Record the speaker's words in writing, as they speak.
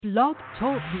Blog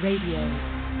Talk Radio.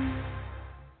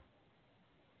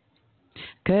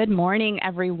 Good morning,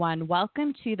 everyone.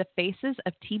 Welcome to the Faces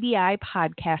of TBI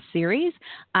podcast series.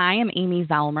 I am Amy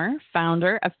Zellmer,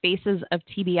 founder of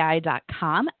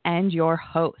facesoftbi.com and your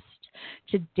host.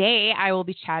 Today, I will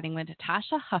be chatting with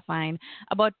Natasha Huffine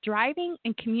about driving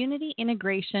and community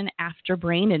integration after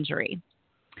brain injury.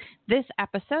 This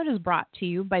episode is brought to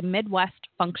you by Midwest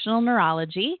Functional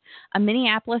Neurology, a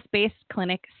Minneapolis-based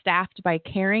clinic staffed by a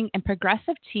caring and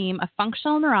progressive team of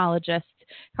functional neurologists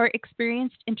who are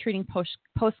experienced in treating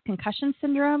post-concussion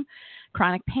syndrome,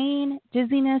 chronic pain,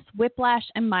 dizziness, whiplash,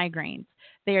 and migraines.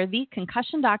 They are the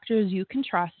concussion doctors you can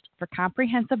trust for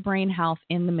comprehensive brain health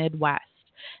in the Midwest.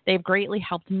 They've greatly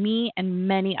helped me and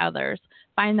many others.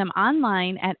 Find them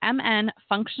online at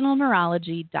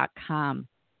mnfunctionalneurology.com.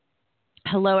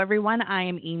 Hello, everyone. I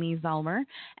am Amy Zellmer,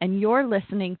 and you're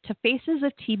listening to Faces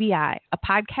of TBI, a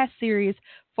podcast series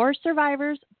for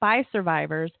survivors, by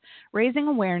survivors, raising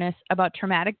awareness about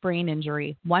traumatic brain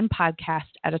injury, one podcast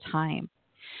at a time.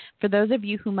 For those of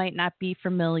you who might not be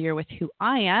familiar with who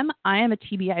I am a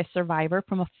TBI survivor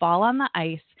from a fall on the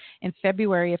ice in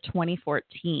February of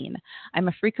 2014. I'm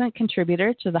a frequent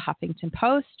contributor to the Huffington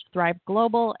Post, Thrive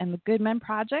Global, and the Good Men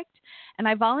Project, and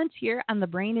I volunteer on the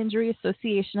Brain Injury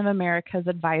Association of America's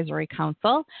Advisory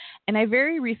Council, and I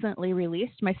very recently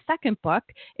released my second book,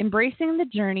 Embracing the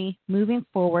Journey, Moving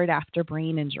Forward After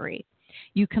Brain Injury.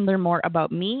 You can learn more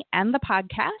about me and the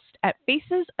podcast at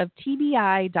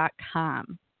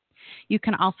facesoftbi.com. You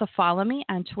can also follow me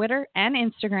on Twitter and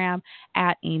Instagram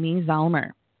at Amy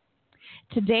Zellmer.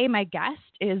 Today, my guest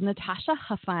is Natasha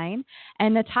Huffine,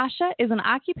 and Natasha is an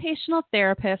occupational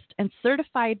therapist and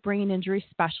certified brain injury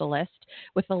specialist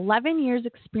with 11 years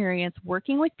experience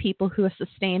working with people who have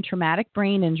sustained traumatic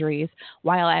brain injuries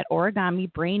while at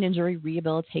Origami Brain Injury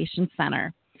Rehabilitation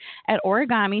Center. At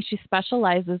Origami, she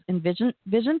specializes in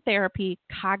vision therapy,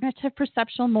 cognitive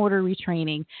perceptual motor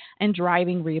retraining, and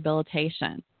driving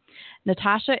rehabilitation.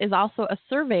 Natasha is also a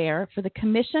surveyor for the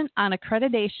Commission on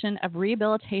Accreditation of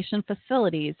Rehabilitation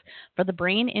Facilities for the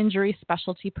Brain Injury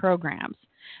Specialty Programs.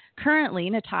 Currently,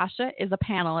 Natasha is a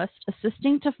panelist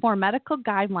assisting to form medical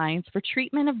guidelines for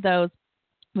treatment of those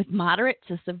with moderate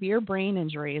to severe brain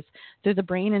injuries through the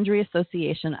Brain Injury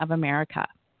Association of America.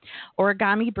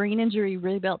 Origami Brain Injury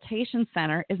Rehabilitation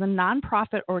Center is a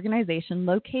nonprofit organization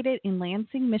located in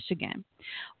Lansing, Michigan.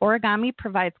 Origami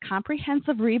provides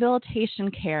comprehensive rehabilitation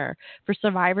care for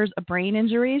survivors of brain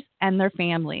injuries and their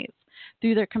families.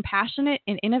 Through their compassionate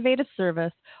and innovative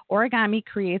service, Origami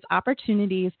creates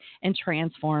opportunities and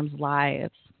transforms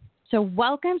lives. So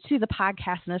welcome to the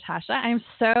podcast, Natasha. I'm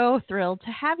so thrilled to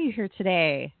have you here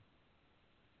today.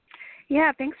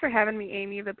 Yeah, thanks for having me,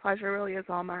 Amy. The pleasure really is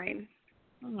all mine.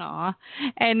 Aw.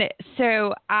 And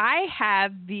so I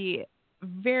have the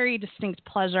very distinct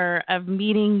pleasure of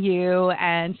meeting you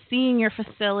and seeing your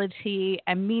facility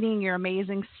and meeting your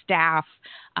amazing staff.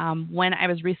 When I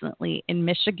was recently in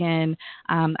Michigan,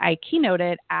 I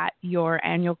keynoted at your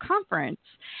annual conference.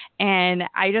 And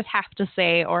I just have to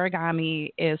say,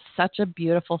 Origami is such a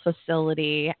beautiful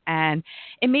facility. And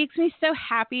it makes me so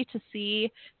happy to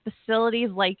see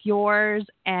facilities like yours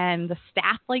and the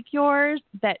staff like yours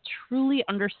that truly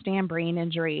understand brain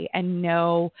injury and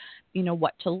know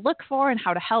what to look for and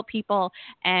how to help people.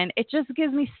 And it just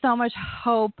gives me so much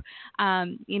hope,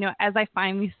 as I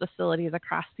find these facilities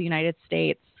across the United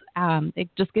States. It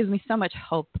just gives me so much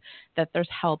hope that there's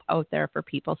help out there for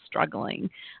people struggling.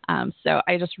 So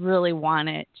I just really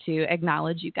wanted to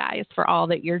acknowledge you guys for all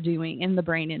that you're doing in the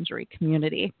brain injury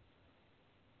community.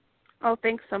 Oh,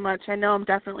 thanks so much. I know I'm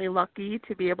definitely lucky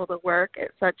to be able to work at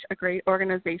such a great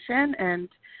organization. And,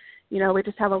 we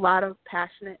just have a lot of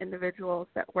passionate individuals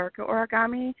that work at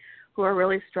Origami who are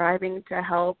really striving to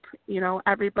help,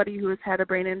 everybody who has had a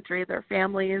brain injury, their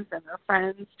families and their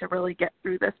friends to really get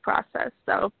through this process.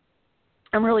 So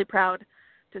I'm really proud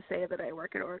to say that I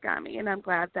work at Origami, and I'm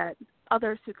glad that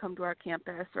others who come to our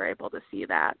campus are able to see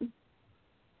that.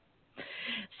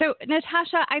 So,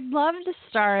 Natasha, I'd love to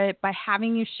start by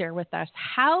having you share with us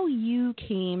how you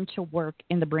came to work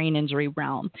in the brain injury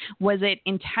realm. Was it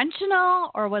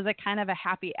intentional or was it kind of a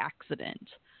happy accident?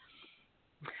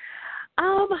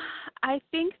 I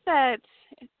think that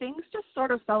things just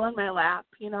sort of fell in my lap.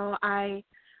 I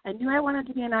knew I wanted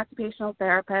to be an occupational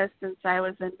therapist since I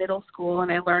was in middle school,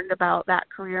 and I learned about that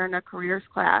career in a careers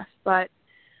class. But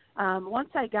once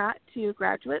I got to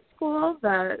graduate school,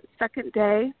 the second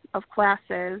day of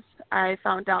classes, I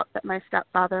found out that my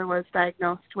stepfather was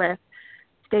diagnosed with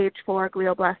stage 4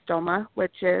 glioblastoma,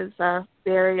 which is a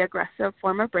very aggressive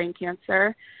form of brain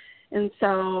cancer. And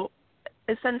so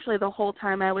essentially the whole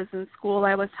time I was in school,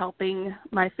 I was helping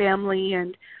my family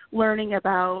and learning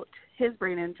about his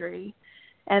brain injury.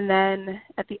 And then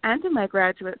at the end of my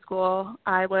graduate school,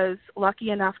 I was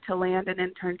lucky enough to land an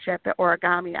internship at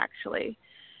Origami, actually.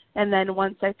 And then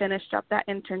once I finished up that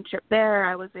internship there,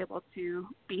 I was able to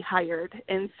be hired.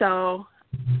 And so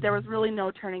there was really no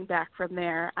turning back from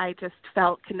there. I just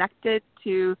felt connected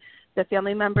to the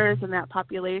family members in that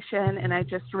population, and I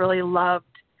just really loved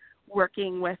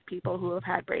working with people who have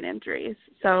had brain injuries.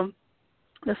 So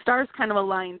the stars kind of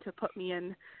aligned to put me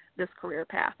in this career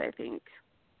path, I think.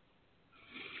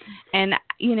 And,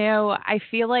 you know, I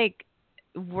feel like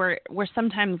we're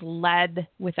sometimes led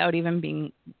without even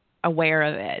being aware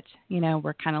of it. You know,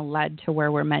 we're kind of led to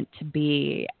where we're meant to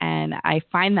be. And I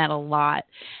find that a lot.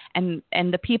 And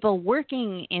the people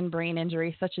working in brain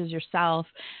injury, such as yourself,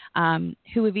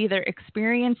 who have either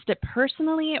experienced it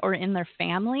personally or in their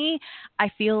family,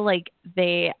 I feel like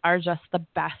they are just the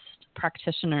best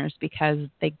practitioners because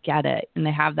they get it and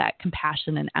they have that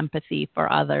compassion and empathy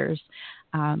for others.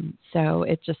 So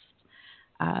it just,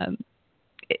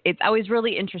 it's always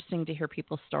really interesting to hear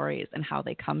people's stories and how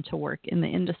they come to work in the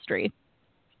industry.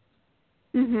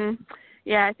 Mm-hmm.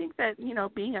 Yeah, I think that, you know,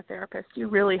 being a therapist, you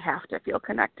really have to feel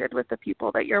connected with the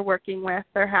people that you're working with.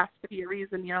 There has to be a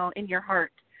reason, you know, in your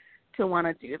heart to want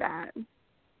to do that.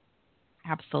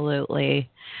 Absolutely.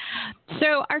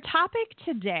 So our topic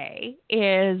today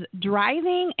is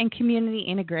driving and community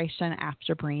integration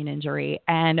after brain injury.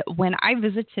 And when I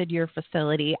visited your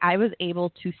facility, I was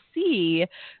able to see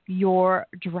your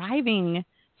driving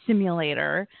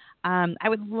simulator. I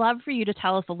would love for you to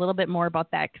tell us a little bit more about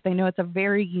that because I know it's a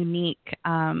very unique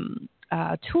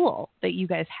tool that you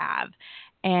guys have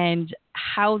and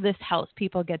how this helps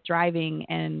people get driving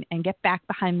and get back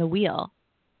behind the wheel.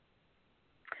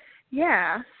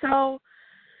 Yeah, so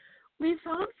we've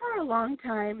found for a long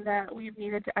time that we've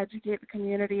needed to educate the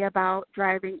community about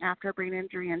driving after brain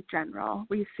injury in general.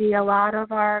 We see a lot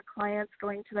of our clients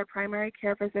going to their primary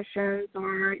care physicians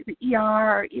or the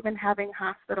ER or even having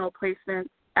hospital placements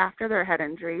after their head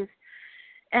injuries.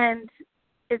 And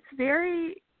it's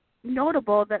very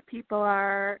notable that people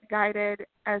are guided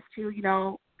as to, you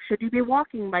know, should you be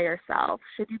walking by yourself?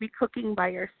 Should you be cooking by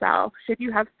yourself? Should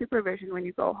you have supervision when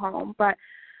you go home? But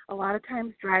a lot of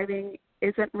times driving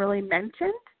isn't really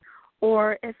mentioned,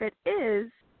 or if it is,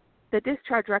 the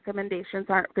discharge recommendations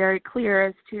aren't very clear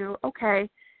as to, okay,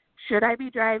 should I be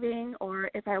driving, or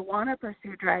if I want to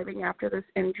pursue driving after this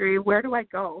injury, where do I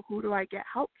go? Who do I get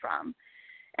help from?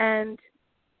 And,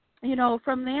 you know,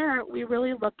 from there, we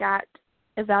really look at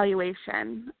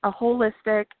evaluation, a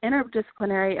holistic,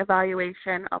 interdisciplinary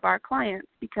evaluation of our clients,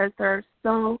 because there are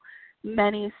so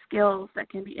many skills that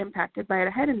can be impacted by a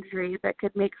head injury that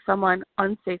could make someone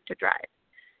unsafe to drive.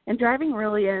 And driving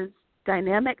really is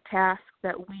dynamic tasks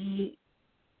that we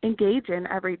engage in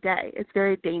every day. It's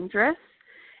very dangerous,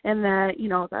 and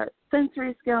the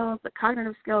sensory skills, the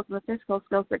cognitive skills, and the physical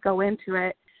skills that go into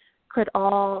it could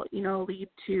all, lead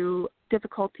to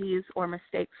difficulties or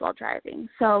mistakes while driving.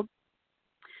 So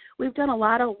we've done a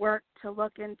lot of work to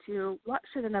look into what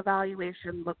should an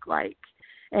evaluation look like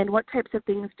and what types of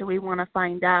things do we want to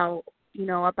find out,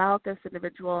 about this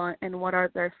individual and what are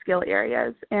their skill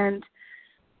areas. And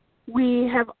we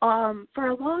have, for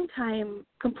a long time,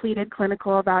 completed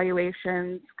clinical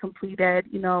evaluations, completed,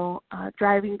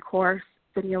 driving course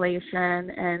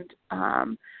simulation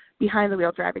and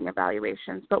behind-the-wheel driving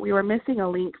evaluations, but we were missing a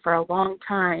link for a long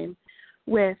time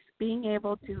with being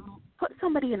able to put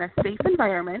somebody in a safe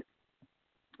environment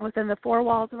within the four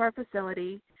walls of our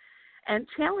facility and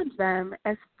challenge them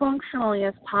as functionally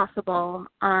as possible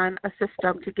on a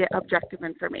system to get objective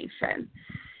information.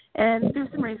 And through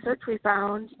some research, we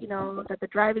found, that the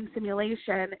driving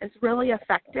simulation is really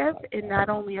effective in not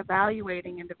only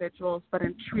evaluating individuals, but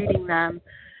in treating them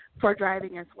for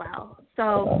driving as well.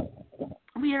 So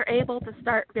we are able to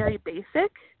start very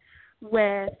basic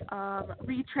with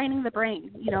retraining the brain.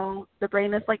 The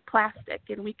brain is like plastic,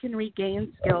 and we can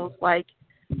regain skills like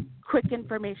quick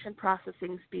information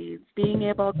processing speeds, being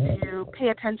able to pay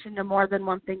attention to more than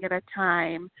one thing at a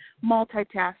time,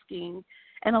 multitasking,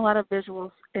 and a lot of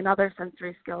visuals and other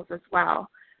sensory skills as well.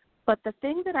 But the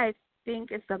thing that I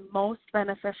think is the most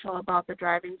beneficial about the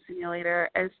driving simulator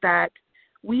is that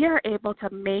we are able to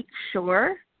make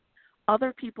sure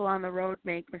other people on the road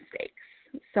make mistakes.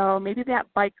 So maybe that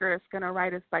biker is going to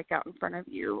ride his bike out in front of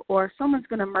you, or someone's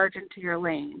going to merge into your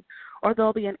lane, or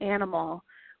there'll be an animal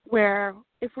where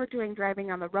if we're doing driving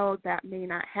on the road, that may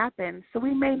not happen. So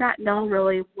we may not know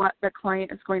really what the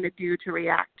client is going to do to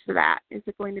react to that. Is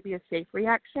it going to be a safe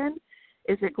reaction?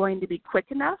 Is it going to be quick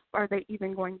enough? Are they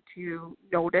even going to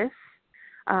notice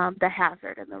the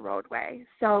hazard in the roadway.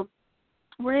 So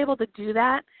we're able to do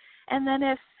that. And then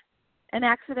if an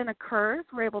accident occurs,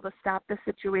 we're able to stop the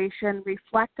situation,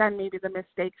 reflect on maybe the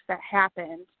mistakes that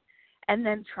happened, and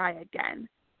then try again.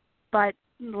 But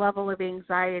level of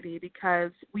anxiety,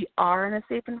 because we are in a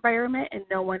safe environment and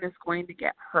no one is going to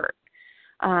get hurt.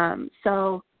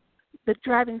 So the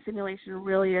driving simulation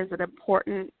really is an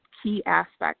important key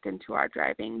aspect into our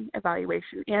driving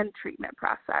evaluation and treatment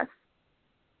process.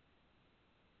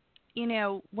 You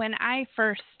know, when I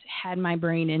first had my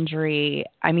brain injury,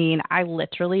 I mean, I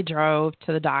literally drove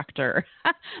to the doctor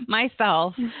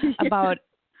myself about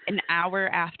an hour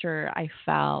after I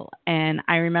fell. And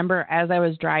I remember as I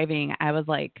was driving, I was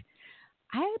like,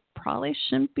 I probably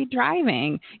shouldn't be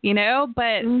driving, you know,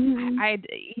 but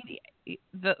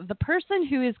the person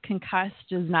who is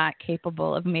concussed is not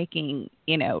capable of making,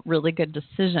 you know, really good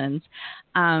decisions.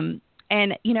 And,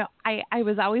 you know, I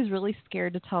was always really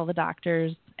scared to tell the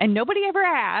doctors, and nobody ever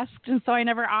asked. And so I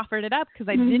never offered it up because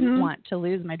I didn't want to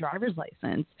lose my driver's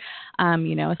license.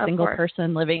 You know, a single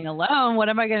person living alone, what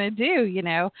am I going to do? You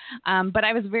know, but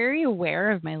I was very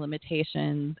aware of my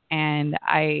limitations, and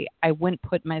I wouldn't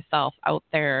put myself out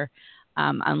there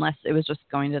unless it was just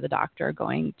going to the doctor, or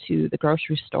going to the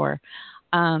grocery store.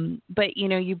 But, you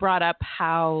know, you brought up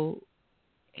how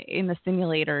in the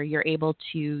simulator you're able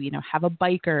to, you know, have a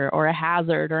biker or a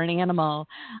hazard or an animal.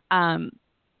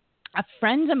 A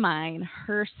friend of mine,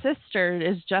 her sister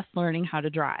is just learning how to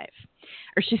drive,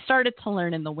 or she started to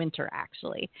learn in the winter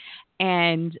actually.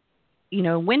 And, you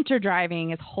know, winter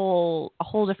driving is a whole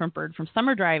different bird from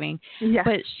summer driving. Yeah.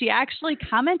 But she actually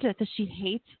commented that she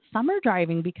hates summer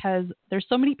driving because there's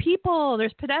so many people,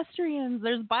 there's pedestrians,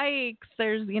 there's bikes,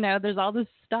 there's, you know, there's all this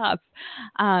stuff.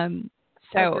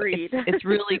 So it's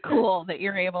really cool that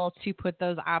you're able to put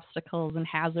those obstacles and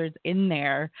hazards in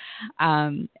there.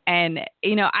 And,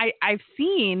 you know, I've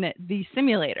seen the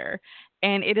simulator,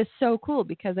 and it is so cool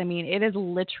because, I mean, it is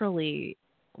literally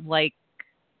like,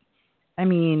 I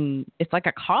mean, it's like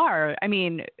a car. I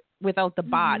mean, without the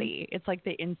body, it's like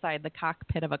the inside the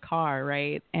cockpit of a car,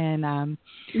 right? And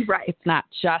it's not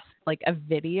just like a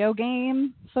video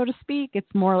game, so to speak.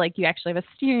 It's more like you actually have a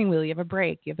steering wheel, you have a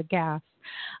brake, you have a gas.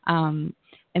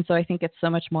 And so I think it's so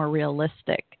much more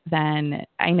realistic than,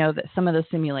 I know that some of the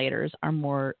simulators are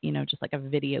more, you know, just like a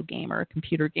video game or a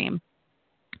computer game.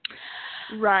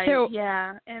 Right. So,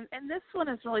 yeah. And this one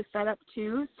is really set up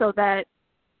too, so that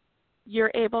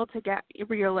you're able to get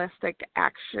realistic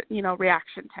action, you know,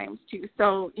 reaction times too.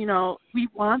 So, you know, we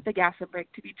want the gas and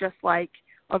brake to be just like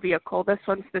a vehicle. This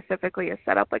one specifically is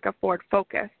set up like a Ford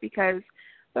Focus, because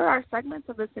there are segments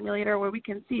of the simulator where we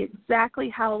can see exactly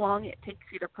how long it takes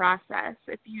you to process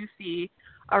if you see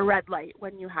a red light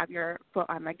when you have your foot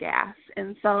on the gas.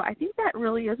 And so I think that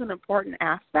really is an important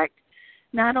aspect,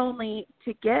 not only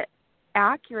to get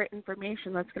accurate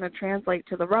information that's going to translate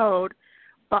to the road,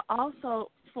 but also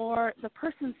for the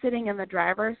person sitting in the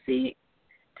driver's seat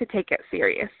to take it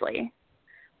seriously.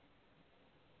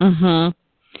 And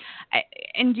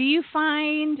do you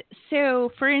find,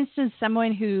 so for instance,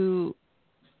 someone who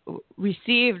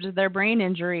received their brain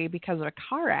injury because of a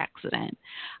car accident,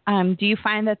 do you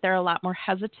find that they're a lot more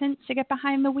hesitant to get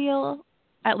behind the wheel,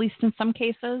 at least in some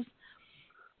cases?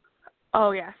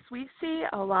 Oh, yes. We see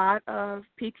a lot of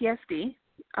PTSD.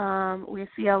 We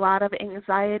see a lot of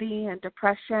anxiety and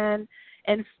depression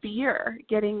and fear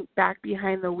getting back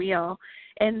behind the wheel.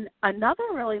 And another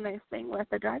really nice thing with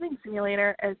the driving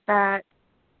simulator is that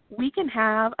we can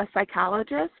have a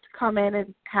psychologist come in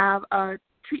and have a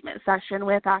treatment session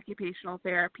with occupational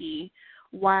therapy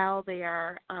while they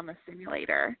are on the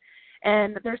simulator.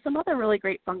 And there's some other really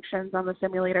great functions on the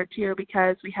simulator too,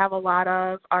 because we have a lot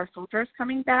of our soldiers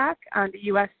coming back onto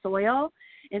U.S. soil,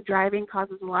 and driving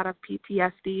causes a lot of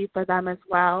PTSD for them as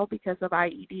well because of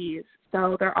IEDs.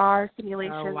 So there are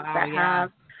simulations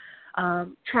have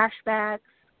trash bags,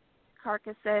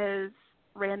 carcasses,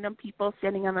 random people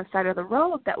standing on the side of the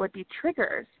road that would be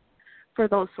triggers for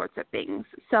those sorts of things.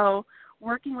 So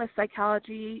working with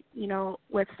psychology, you know,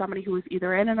 with somebody who is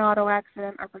either in an auto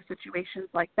accident or for situations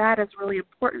like that is really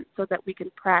important, so that we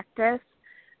can practice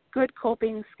good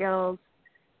coping skills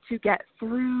to get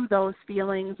through those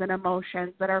feelings and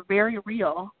emotions that are very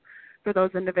real for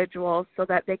those individuals, so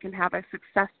that they can have a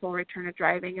successful return to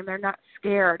driving, and they're not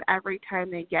scared every time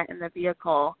they get in the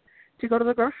vehicle to go to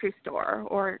the grocery store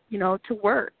or, you know, to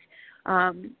work,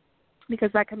 because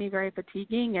that can be very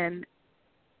fatiguing. And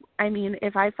I mean,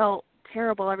 if I felt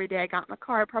terrible every day I got in the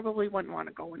car, I probably wouldn't want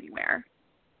to go anywhere.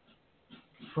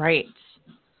 Right.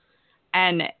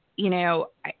 And, you know,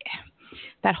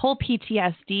 that whole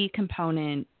PTSD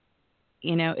component,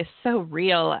 is so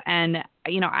real. And,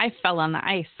 I fell on the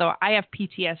ice, so I have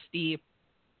PTSD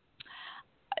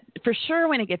for sure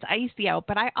when it gets icy out,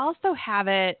 but I also have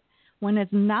it when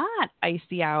it's not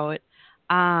icy out.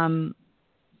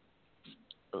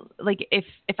 Like if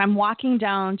I'm walking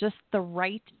down just the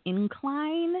right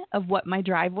incline of what my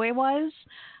driveway was,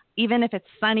 even if it's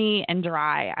sunny and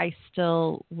dry, I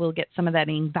still will get some of that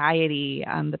anxiety,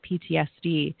 the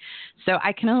PTSD. So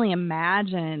I can only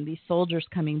imagine these soldiers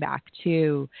coming back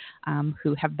too,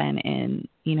 who have been in,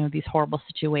 these horrible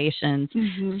situations.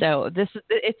 Mm-hmm. So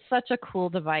it's such a cool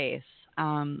device.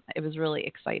 It was really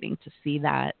exciting to see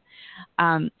that.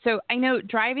 So I know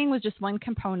driving was just one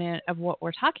component of what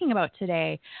we're talking about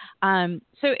today.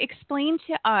 So explain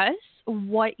to us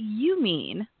what you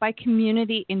mean by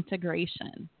community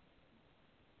integration.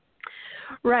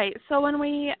 Right. So when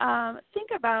we think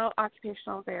about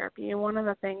occupational therapy, one of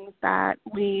the things that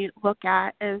we look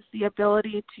at is the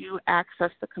ability to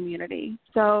access the community.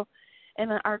 So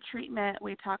in our treatment,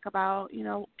 we talk about,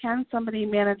 can somebody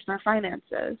manage their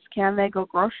finances? Can they go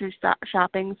grocery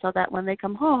shopping so that when they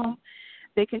come home,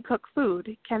 they can cook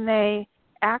food? Can they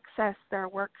access their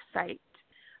work site?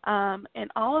 And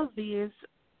all of these,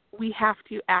 we have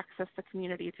to access the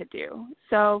community to do.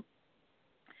 So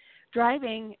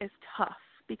driving is tough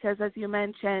because, as you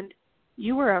mentioned,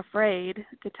 you were afraid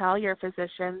to tell your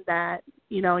physician that,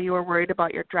 you were worried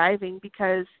about your driving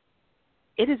because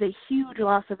it is a huge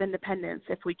loss of independence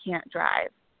if we can't drive.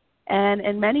 And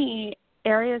in many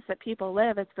areas that people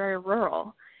live, it's very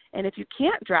rural. And if you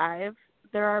can't drive,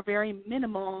 there are very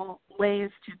minimal ways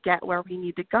to get where we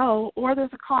need to go, or there's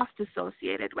a cost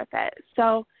associated with it.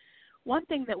 So one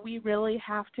thing that we really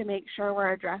have to make sure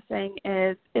we're addressing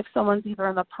is if someone's either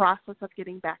in the process of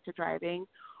getting back to driving,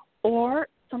 or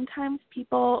sometimes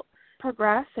people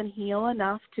progress and heal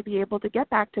enough to be able to get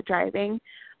back to driving,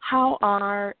 how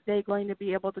are they going to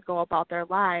be able to go about their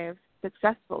lives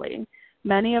successfully?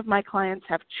 Many of my clients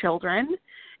have children,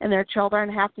 and their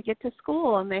children have to get to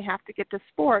school and they have to get to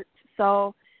sports.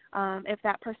 So if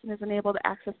that person isn't able to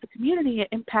access the community, it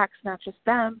impacts not just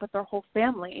them, but their whole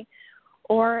family.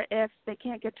 Or if they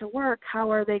can't get to work,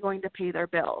 how are they going to pay their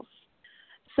bills?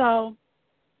 So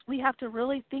we have to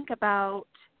really think about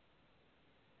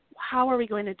how are we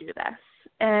going to do this?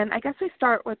 And I guess we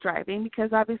start with driving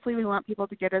because obviously we want people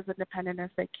to get as independent as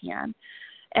they can.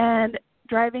 And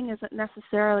driving isn't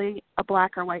necessarily a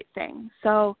black or white thing.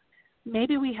 So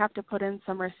maybe we have to put in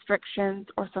some restrictions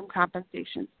or some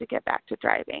compensations to get back to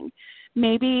driving.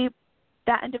 Maybe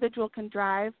that individual can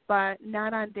drive, but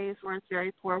not on days where it's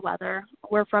very poor weather.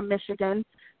 We're from Michigan,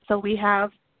 so we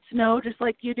have snow just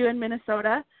like you do in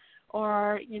Minnesota.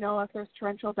 Or, if there's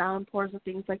torrential downpours and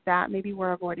things like that, maybe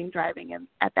we're avoiding driving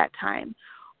at that time.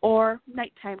 Or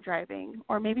nighttime driving.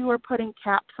 Or maybe we're putting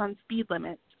caps on speed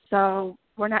limits. So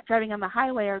we're not driving on the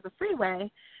highway or the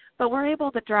freeway, but we're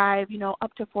able to drive,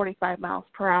 up to 45 miles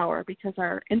per hour because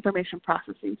our information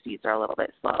processing speeds are a little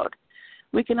bit slowed.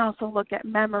 We can also look at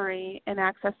memory and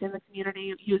accessing the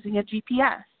community using a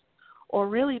GPS, or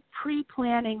really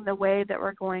pre-planning the way that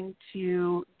we're going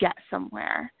to get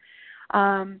somewhere.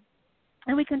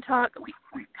 And we can talk, we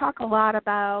talk a lot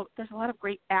about, there's a lot of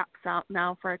great apps out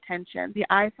now for attention. The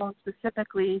iPhone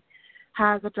specifically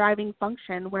has a driving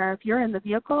function where if you're in the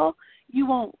vehicle, you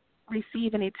won't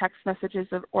receive any text messages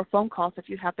or phone calls if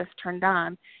you have this turned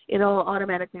on. It'll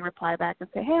automatically reply back and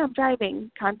say, hey, I'm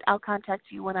driving. I'll contact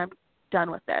you when I'm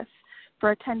done with this, for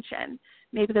attention.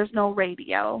 Maybe there's no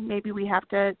radio. Maybe we have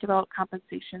to develop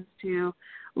compensations to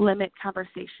limit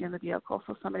conversation in the vehicle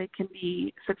so somebody can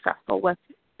be successful with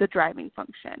the driving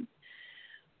function.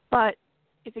 But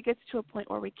if it gets to a point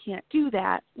where we can't do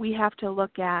that, we have to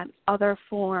look at other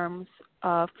forms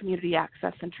of community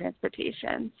access and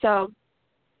transportation. So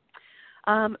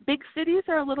big cities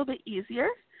are a little bit easier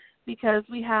because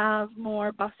we have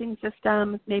more busing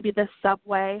systems, maybe the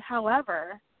subway.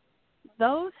 However,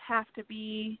 those have to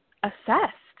be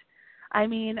assessed. I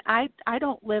mean, I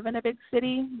don't live in a big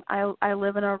city. I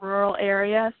live in a rural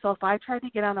area, so if I tried to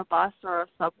get on a bus or a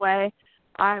subway,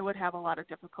 I would have a lot of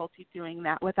difficulty doing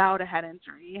that without a head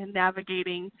injury and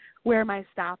navigating where my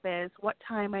stop is, what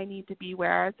time I need to be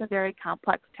where. It's a very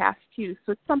complex task too.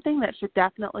 So it's something that should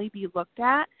definitely be looked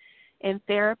at in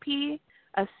therapy,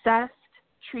 assessed,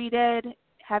 treated,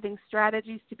 having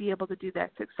strategies to be able to do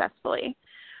that successfully.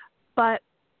 But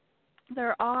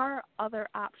there are other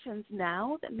options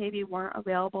now that maybe weren't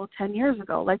available 10 years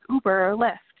ago, like Uber or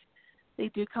Lyft. They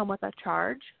do come with a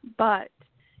charge, but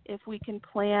if we can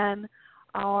plan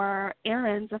our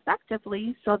errands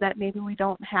effectively so that maybe we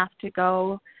don't have to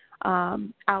go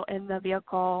out in the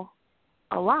vehicle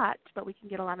a lot, but we can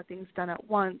get a lot of things done at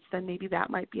once, then maybe that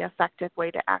might be an effective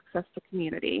way to access the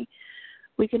community.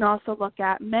 We can also look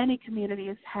at many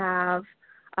communities have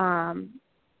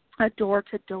a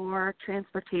door-to-door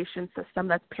transportation system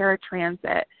that's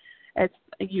paratransit. It's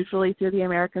usually through the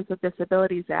Americans with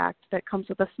Disabilities Act that comes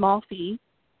with a small fee,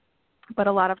 but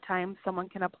a lot of times someone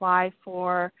can apply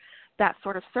for that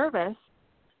sort of service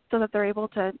so that they're able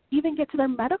to even get to their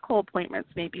medical appointments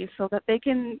maybe so that they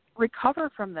can recover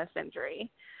from this injury.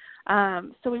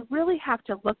 So we really have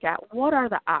to look at what are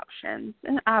the options.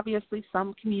 And obviously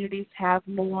some communities have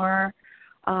more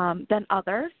than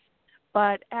others,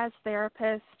 but as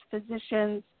therapists,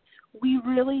 physicians, we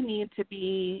really need to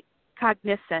be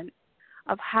cognizant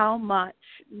of how much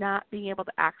not being able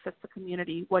to access the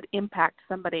community would impact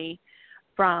somebody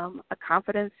from a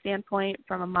confidence standpoint,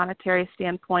 from a monetary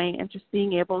standpoint, and just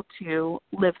being able to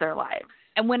live their lives.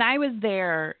 And when I was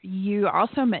there, you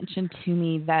also mentioned to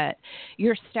me that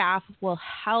your staff will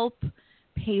help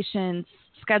patients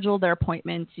schedule their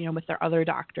appointments, with their other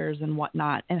doctors and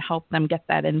whatnot, and help them get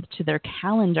that into their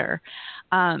calendar.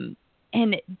 And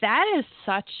that is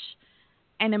such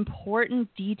an important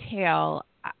detail.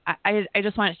 I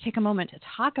just wanted to take a moment to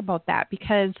talk about that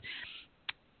because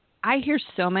I hear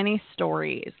so many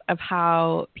stories of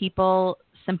how people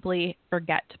simply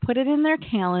forget to put it in their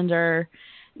calendar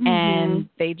and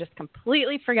they just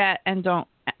completely forget and don't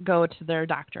go to their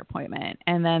doctor appointment.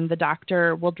 And then the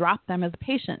doctor will drop them as a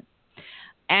patient.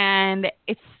 And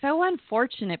it's so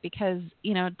unfortunate because,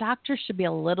 doctors should be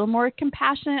a little more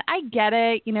compassionate. I get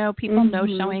it. People know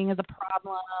showing is a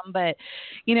problem. But,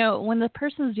 when the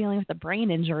person's dealing with a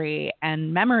brain injury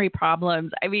and memory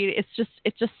problems, it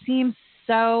just seems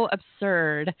so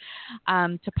absurd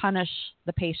to punish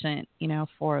the patient,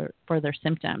 for their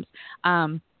symptoms.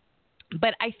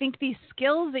 But I think these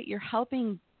skills that you're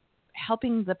helping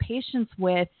the patients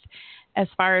with as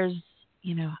far as,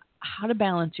 how to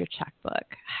balance your checkbook,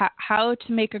 how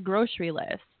to make a grocery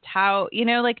list,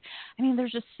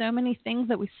 there's just so many things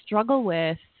that we struggle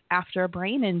with after a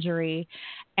brain injury.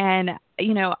 And,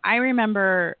 I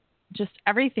remember just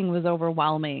everything was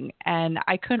overwhelming and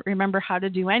I couldn't remember how to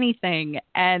do anything.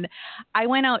 And I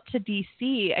went out to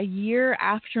DC a year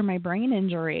after my brain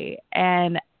injury,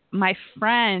 and my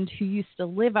friend who used to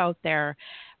live out there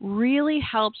really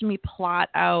helped me plot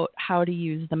out how to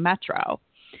use the metro.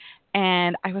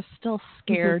 And I was still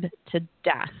scared to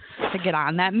death to get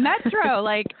on that metro.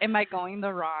 Am I going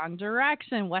the wrong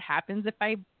direction? What happens if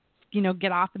I,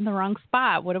 get off in the wrong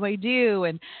spot? What do I do?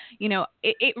 And,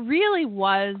 it really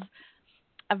was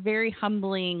a very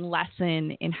humbling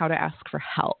lesson in how to ask for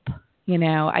help.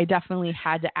 I definitely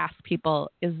had to ask people,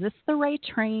 is this the right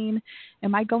train?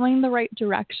 Am I going the right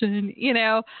direction?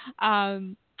 It's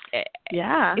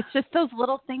just those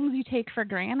little things you take for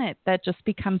granted that just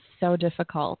become so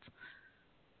difficult.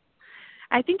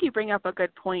 I think you bring up a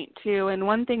good point, too. And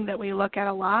one thing that we look at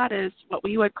a lot is what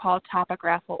we would call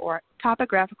topographical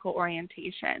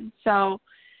orientation. So,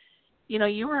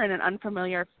 you were in an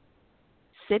unfamiliar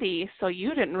city, so you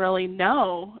didn't really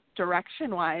know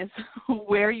direction-wise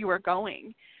where you were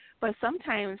going. But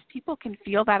sometimes people can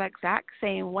feel that exact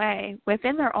same way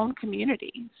within their own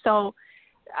community. So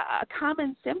a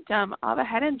common symptom of a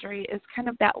head injury is kind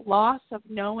of that loss of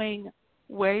knowing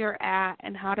where you're at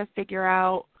and how to figure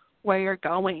out where you're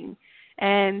going.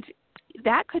 And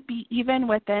that could be even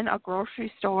within a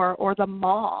grocery store or the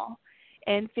mall,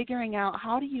 and figuring out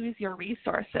how to use your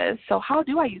resources. So how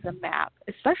do I use a map,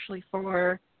 especially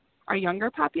for our younger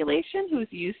population who's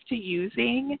used to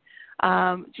using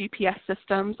GPS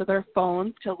systems or their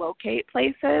phones to locate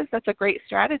places? That's a great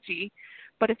strategy.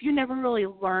 But if you never really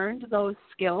learned those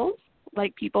skills,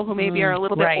 like people who maybe are a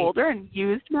little bit older and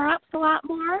used maps a lot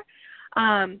more,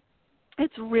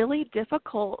 it's really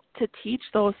difficult to teach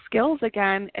those skills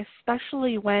again,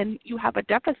 especially when you have a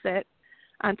deficit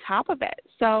on top of it.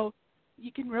 So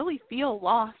you can really feel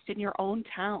lost in your own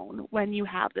town when you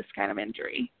have this kind of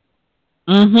injury.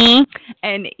 And,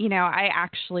 I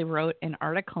actually wrote an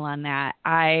article on that.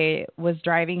 I was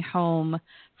driving home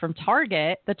from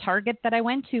Target, the Target that I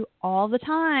went to all the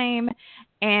time.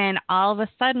 And all of a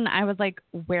sudden I was like,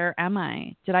 where am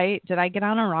I? Did I get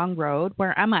on a wrong road?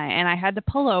 Where am I? And I had to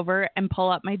pull over and pull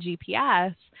up my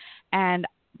GPS, and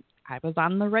I was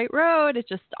on the right road. It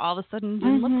just all of a sudden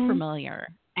didn't look familiar.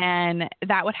 And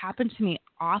that would happen to me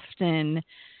often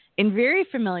in very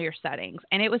familiar settings.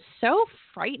 And it was so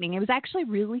frightening. It was actually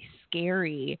really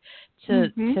scary to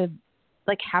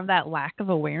have that lack of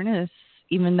awareness,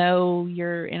 even though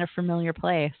you're in a familiar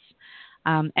place.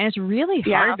 And it's really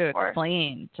hard to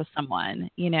explain to someone,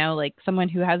 someone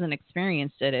who hasn't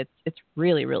experienced it. It's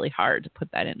really, really hard to put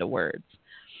that into words.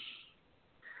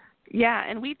 Yeah,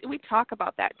 and we talk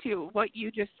about that too. What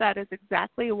you just said is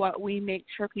exactly what we make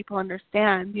sure people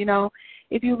understand. You know,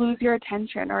 if you lose your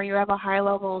attention or you have a high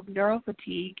level of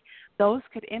neurofatigue, those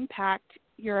could impact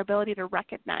your ability to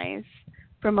recognize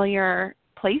familiar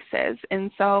places. And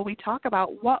so we talk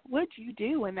about what would you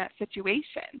do in that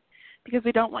situation, because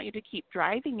we don't want you to keep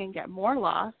driving and get more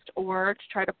lost or to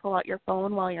try to pull out your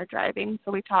phone while you're driving.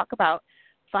 So we talk about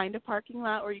find a parking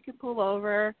lot where you can pull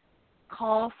over,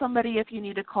 call somebody if you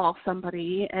need to call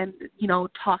somebody and, you know,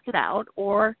 talk it out,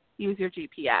 or use your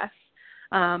GPS.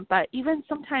 But even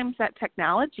sometimes that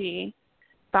technology,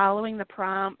 following the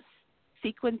prompts,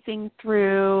 sequencing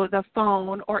through the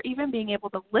phone, or even being able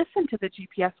to listen to the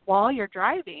GPS while you're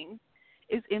driving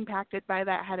is impacted by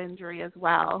that head injury as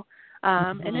well.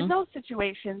 And in those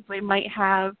situations, we might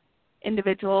have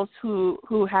individuals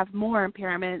who have more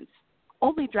impairments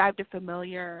only drive to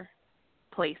familiar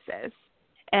places.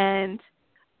 And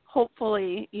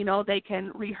hopefully, you know, they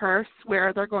can rehearse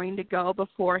where they're going to go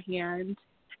beforehand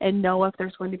and know if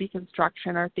there's going to be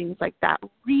construction or things like that.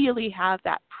 Really have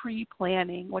that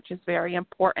pre-planning, which is very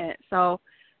important, so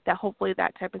that hopefully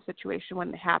that type of situation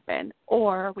wouldn't happen.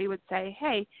 Or we would say,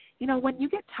 hey, you know, when you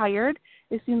get tired,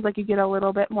 it seems like you get a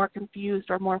little bit more confused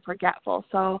or more forgetful.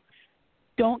 So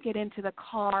don't get into the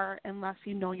car unless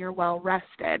you know you're well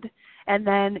rested. And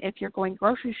then if you're going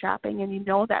grocery shopping and you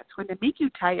know that's going to make you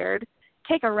tired,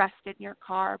 take a rest in your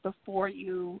car before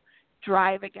you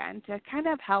drive again to kind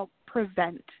of help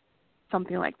prevent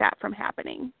something like that from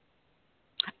happening.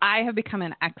 I have become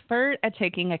an expert at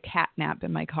taking a cat nap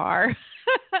in my car.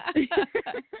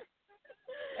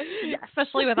 Yes.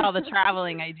 Especially with all the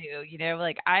traveling I do, you know,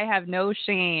 like I have no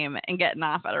shame in getting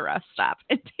off at a rest stop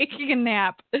and taking a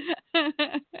nap.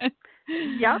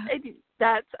 Yep,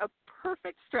 that's a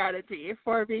perfect strategy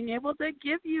for being able to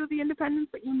give you the independence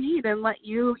that you need and let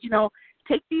you, you know,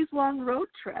 take these long road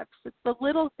trips. It's the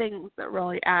little things that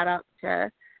really add up to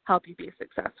help you be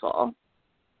successful.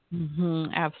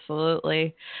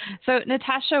 Absolutely. So,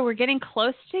 Natasha, we're getting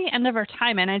close to the end of our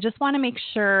time, and I just want to make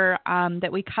sure that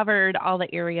we covered all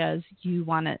the areas you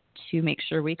wanted to make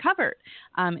sure we covered.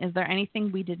 Is there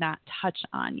anything we did not touch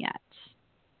on yet?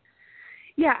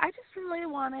 Yeah, I just really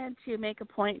wanted to make a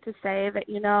point to say that,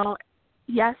 you know,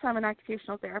 yes, I'm an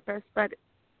occupational therapist, but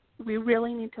we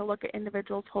really need to look at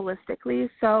individuals holistically.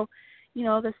 So, you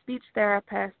know, the speech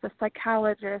therapist, the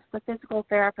psychologist, the physical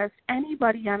therapist,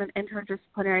 anybody on an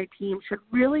interdisciplinary team should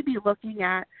really be looking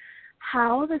at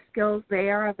how the skills they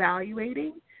are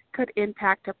evaluating could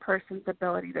impact a person's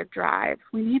ability to drive.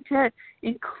 We need to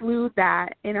include that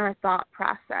in our thought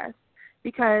process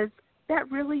because that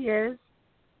really is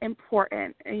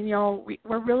important. And, you know,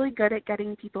 we're really good at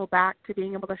getting people back to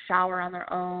being able to shower on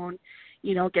their own,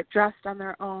 you know, get dressed on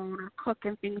their own or cook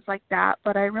and things like that.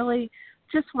 But I really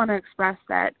just want to express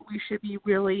that we should be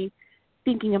really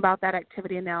thinking about that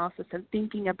activity analysis and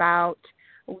thinking about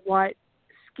what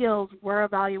skills we're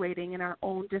evaluating in our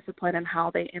own discipline and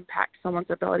how they impact someone's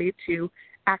ability to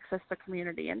access the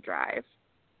community and drive.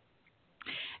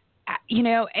 You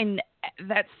know, and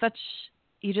that's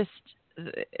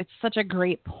it's such a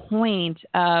great point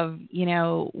of, you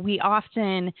know, we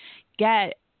often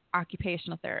get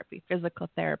occupational therapy, physical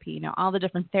therapy, you know, all the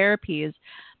different therapies,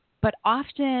 but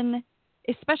often,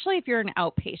 especially if you're an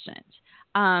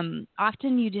outpatient,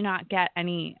 often you do not get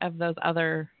any of those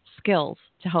other skills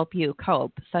to help you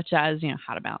cope, such as, you know,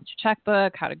 how to balance your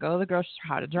checkbook, how to go to the grocery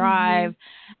store, how to drive.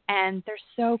 And they're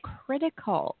so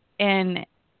critical. And,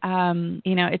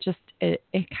 you know, it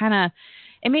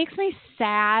makes me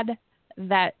sad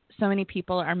that so many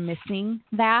people are missing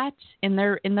that in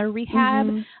their rehab.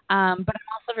 But I'm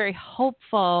also very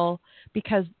hopeful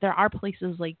because there are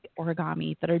places like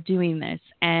Origami that are doing this.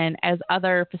 And as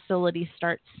other facilities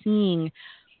start seeing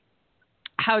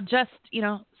how just, you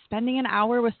know, spending an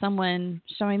hour with someone,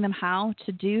 showing them how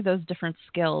to do those different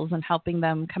skills and helping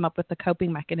them come up with the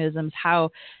coping mechanisms, how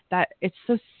that it's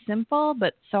so simple,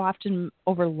 but so often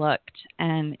overlooked.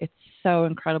 And it's so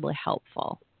incredibly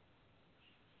helpful.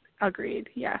 Agreed.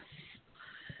 Yes.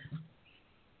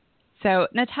 So,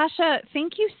 Natasha,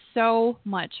 thank you so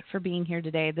much for being here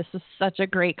today. This is such a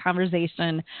great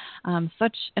conversation,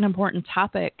 such an important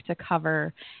topic to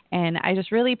cover. And I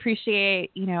just really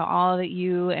appreciate, you know, all that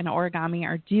you and Origami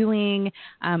are doing.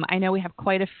 I know we have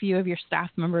quite a few of your staff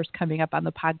members coming up on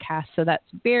the podcast, so that's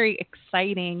very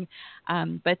exciting.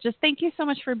 But just thank you so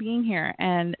much for being here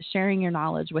and sharing your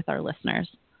knowledge with our listeners.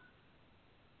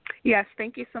 Yes,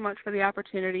 thank you so much for the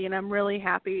opportunity, and I'm really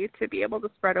happy to be able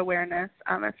to spread awareness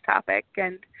on this topic.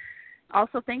 And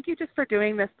also thank you just for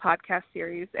doing this podcast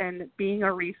series and being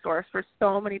a resource for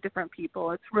so many different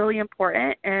people. It's really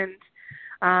important, and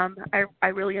I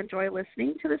really enjoy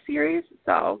listening to the series,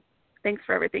 so thanks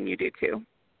for everything you do too.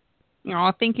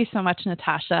 Oh, thank you so much,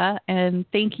 Natasha. And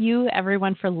thank you,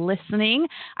 everyone, for listening.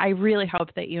 I really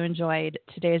hope that you enjoyed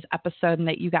today's episode and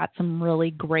that you got some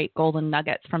really great golden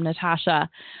nuggets from Natasha.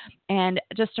 And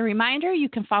just a reminder, you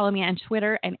can follow me on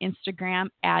Twitter and Instagram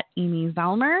at Amy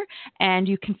Zellmer, and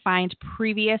you can find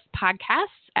previous podcasts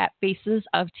at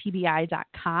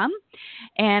facesoftbi.com.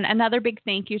 And another big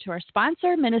thank you to our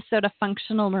sponsor, Minnesota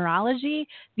Functional Neurology,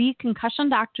 the concussion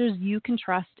doctors you can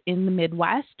trust in the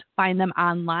Midwest. Find them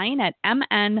online at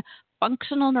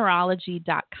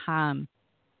mnfunctionalneurology.com.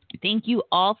 Thank you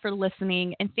all for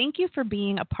listening, and thank you for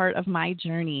being a part of my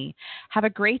journey. Have a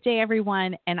great day,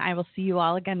 everyone, and I will see you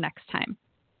all again next time.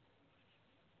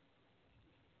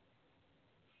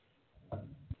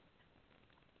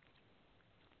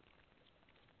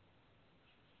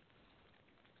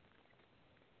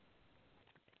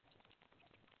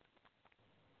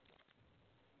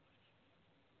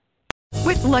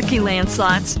 With Lucky Land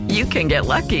Slots, you can get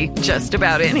lucky just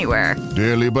about anywhere.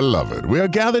 Dearly beloved, we are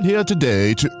gathered here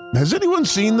today to... Has anyone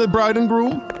seen the bride and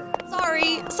groom?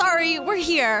 Sorry, we're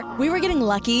here. We were getting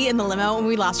lucky in the limo and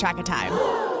we lost track of time.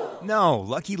 No,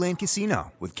 Lucky Land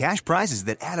Casino, with cash prizes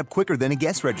that add up quicker than a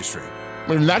guest registry.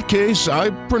 In that case,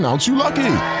 I pronounce you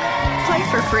lucky.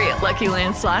 Play for free at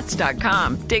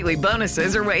LuckyLandSlots.com. Daily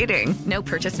bonuses are waiting. No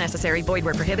purchase necessary. Void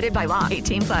where prohibited by law.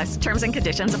 18+. Terms and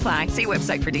conditions apply. See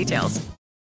website for details.